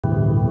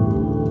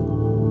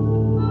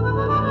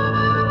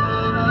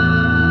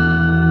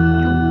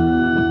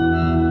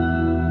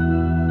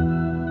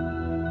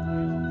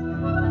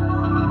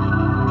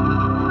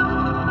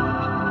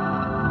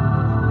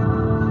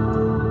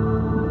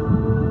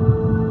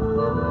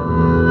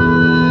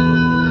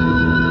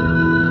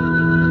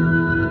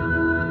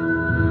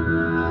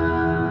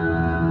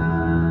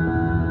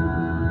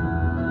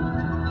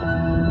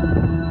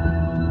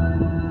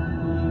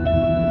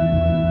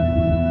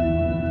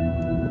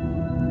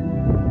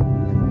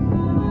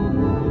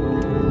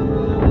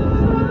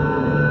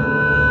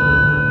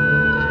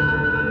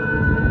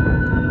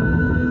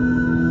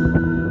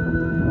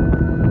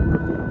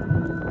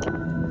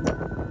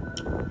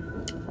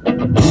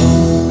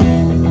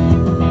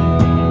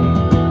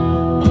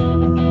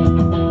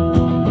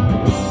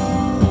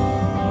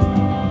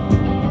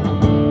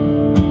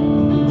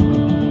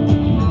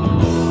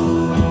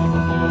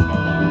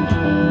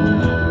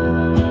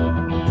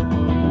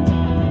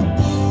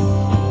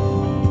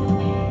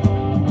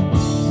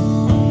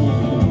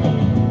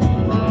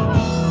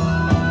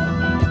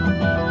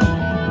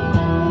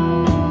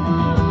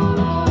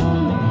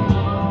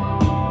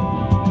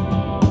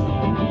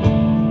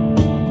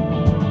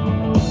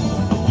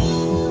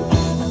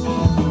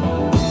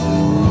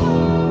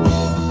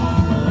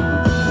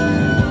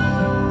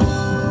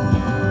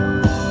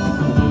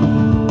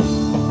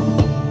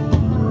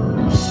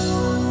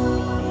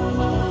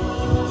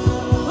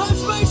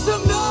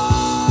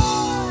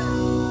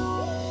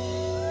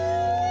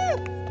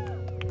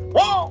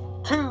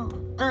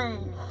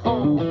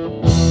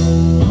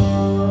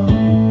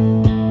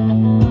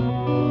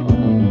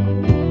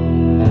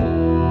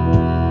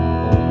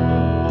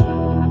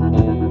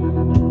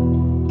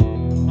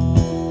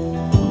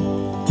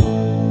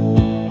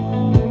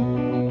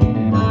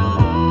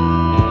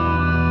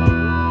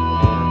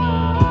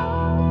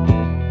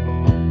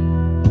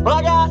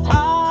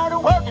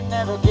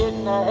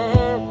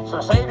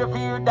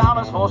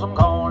for some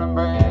corn and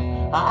bread.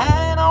 I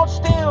had an old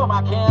still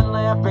my kin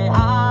left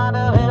behind,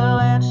 a little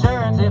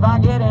insurance if I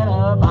get in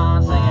a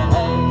bind, singing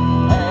hey,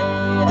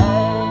 hey,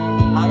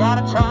 hey, I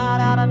gotta try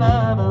it out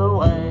another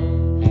way.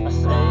 I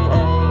say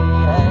hey,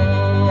 hey,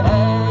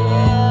 hey,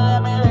 yeah,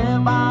 let me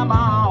live by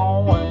my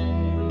own way.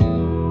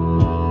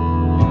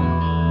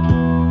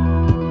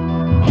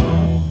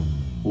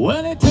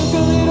 Well, it took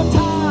a little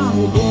time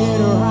to get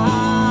her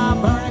high,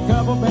 burn a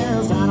couple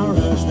barrels down to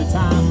rush the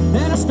time.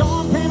 Then a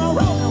storm came a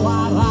rolling,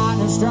 white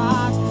lightning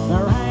strikes, the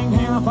rain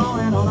came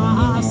falling on a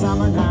hot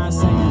summer night,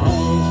 singing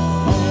hey,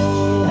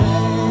 hey,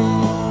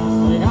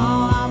 hey,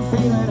 y'all, I'm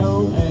feeling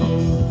okay,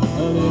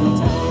 a little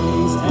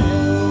taste,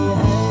 hey,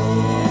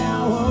 hey,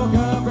 I woke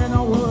up in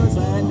the woods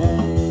that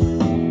day.